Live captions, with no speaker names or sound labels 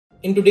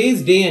In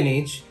today's day and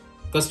age,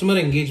 customer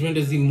engagement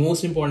is the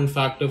most important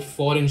factor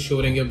for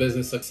ensuring your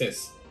business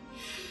success.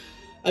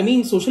 I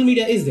mean, social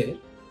media is there,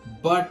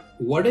 but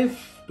what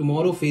if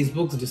tomorrow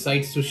Facebook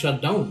decides to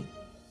shut down?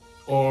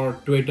 Or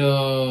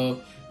Twitter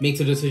makes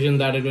a decision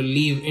that it will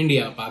leave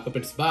India, pack up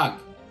its bag?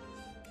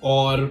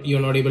 Or you're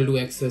not able to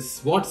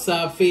access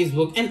WhatsApp,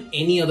 Facebook, and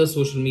any other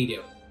social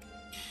media?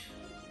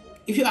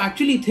 If you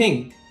actually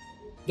think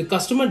the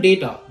customer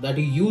data that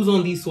you use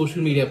on these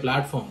social media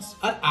platforms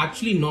are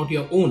actually not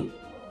your own.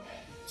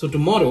 So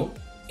tomorrow,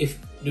 if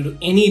due to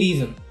any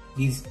reason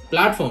these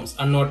platforms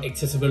are not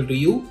accessible to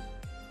you,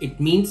 it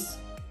means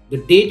the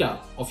data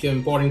of your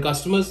important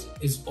customers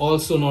is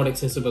also not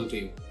accessible to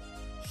you.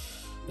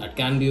 That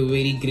can be a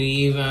very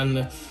grave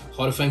and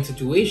horrifying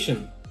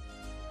situation.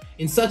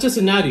 In such a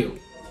scenario,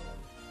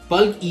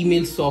 bulk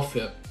email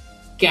software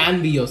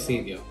can be your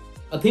savior.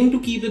 A thing to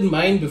keep in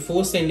mind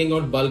before sending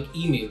out bulk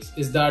emails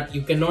is that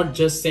you cannot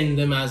just send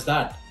them as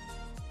that.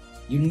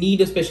 You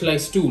need a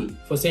specialized tool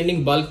for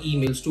sending bulk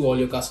emails to all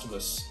your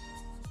customers.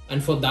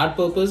 And for that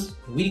purpose,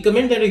 we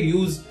recommend that you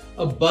use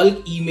a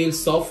bulk email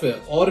software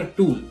or a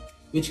tool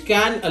which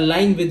can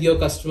align with your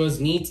customers'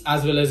 needs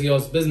as well as your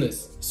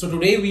business. So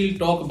today we'll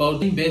talk about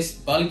the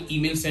best bulk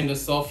email sender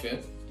software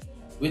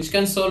which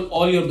can solve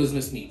all your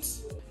business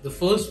needs. The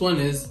first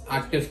one is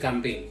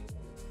ActiveCampaign.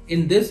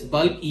 In this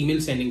bulk email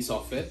sending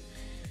software,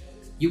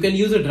 you can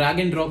use a drag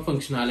and drop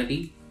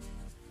functionality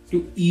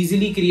to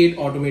easily create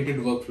automated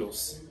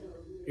workflows.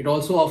 It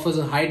also offers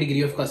a high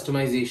degree of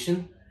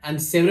customization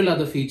and several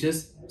other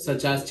features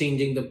such as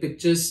changing the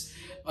pictures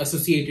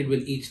associated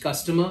with each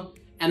customer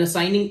and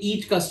assigning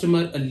each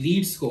customer a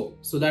lead score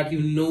so that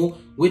you know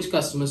which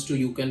customers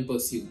you can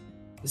pursue.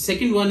 The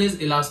second one is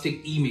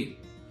Elastic Email.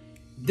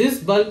 This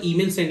bulk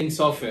email sending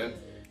software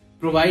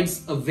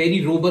provides a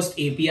very robust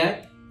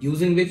API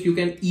using which you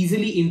can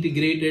easily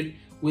integrate it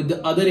with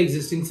the other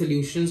existing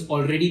solutions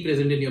already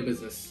present in your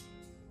business.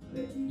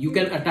 You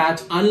can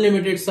attach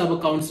unlimited sub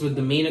accounts with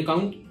the main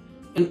account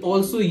and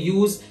also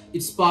use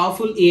its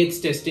powerful AX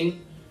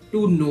testing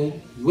to know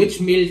which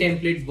mail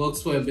template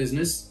works for your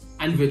business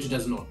and which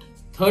does not.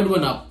 Third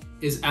one up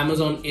is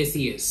Amazon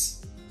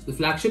SES. The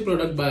flagship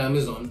product by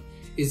Amazon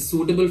is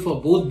suitable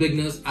for both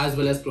beginners as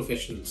well as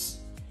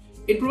professionals.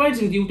 It provides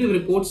intuitive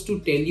reports to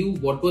tell you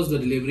what was the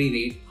delivery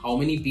rate, how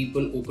many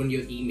people opened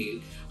your email,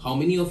 how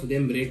many of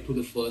them read through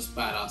the first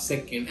para,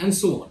 second, and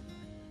so on.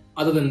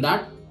 Other than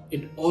that,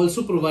 it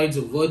also provides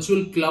a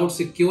virtual cloud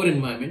secure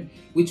environment,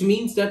 which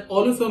means that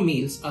all of your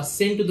mails are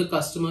sent to the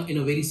customer in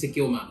a very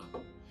secure manner.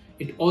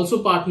 It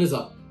also partners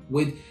up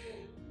with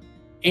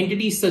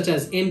entities such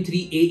as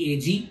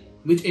M3AAG,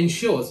 which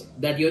ensures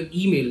that your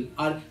email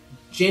are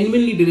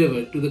genuinely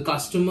delivered to the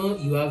customer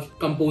you have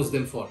composed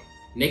them for.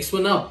 Next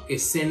one up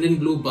is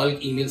Sendinblue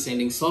bulk email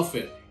sending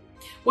software.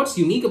 What's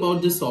unique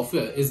about this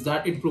software is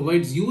that it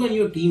provides you and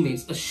your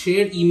teammates a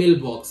shared email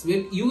box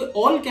where you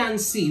all can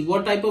see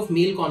what type of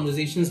mail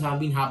conversations have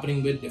been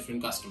happening with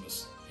different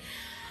customers.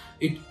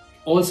 It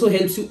also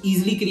helps you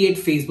easily create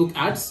Facebook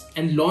ads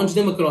and launch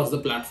them across the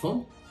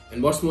platform.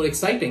 And what's more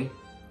exciting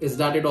is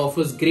that it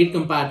offers great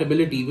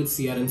compatibility with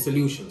CRM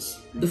solutions.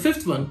 The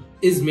fifth one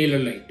is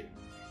MailerLite.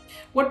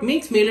 What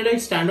makes MailerLite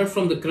stand out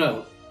from the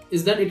crowd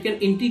is that it can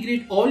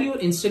integrate all your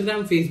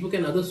Instagram, Facebook,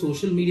 and other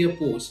social media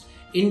posts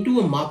into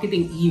a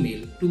marketing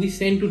email to be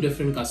sent to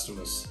different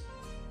customers.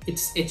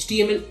 Its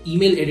HTML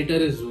email editor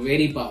is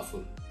very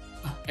powerful.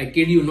 I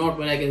kid you not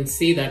when I can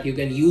say that you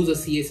can use a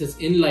CSS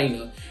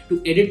inliner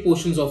to edit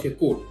portions of your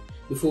code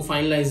before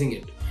finalizing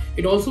it.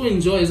 It also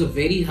enjoys a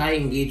very high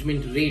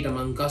engagement rate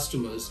among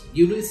customers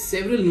due to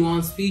several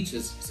nuanced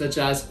features such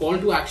as call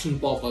to action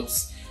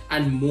pop-ups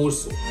and more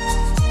so.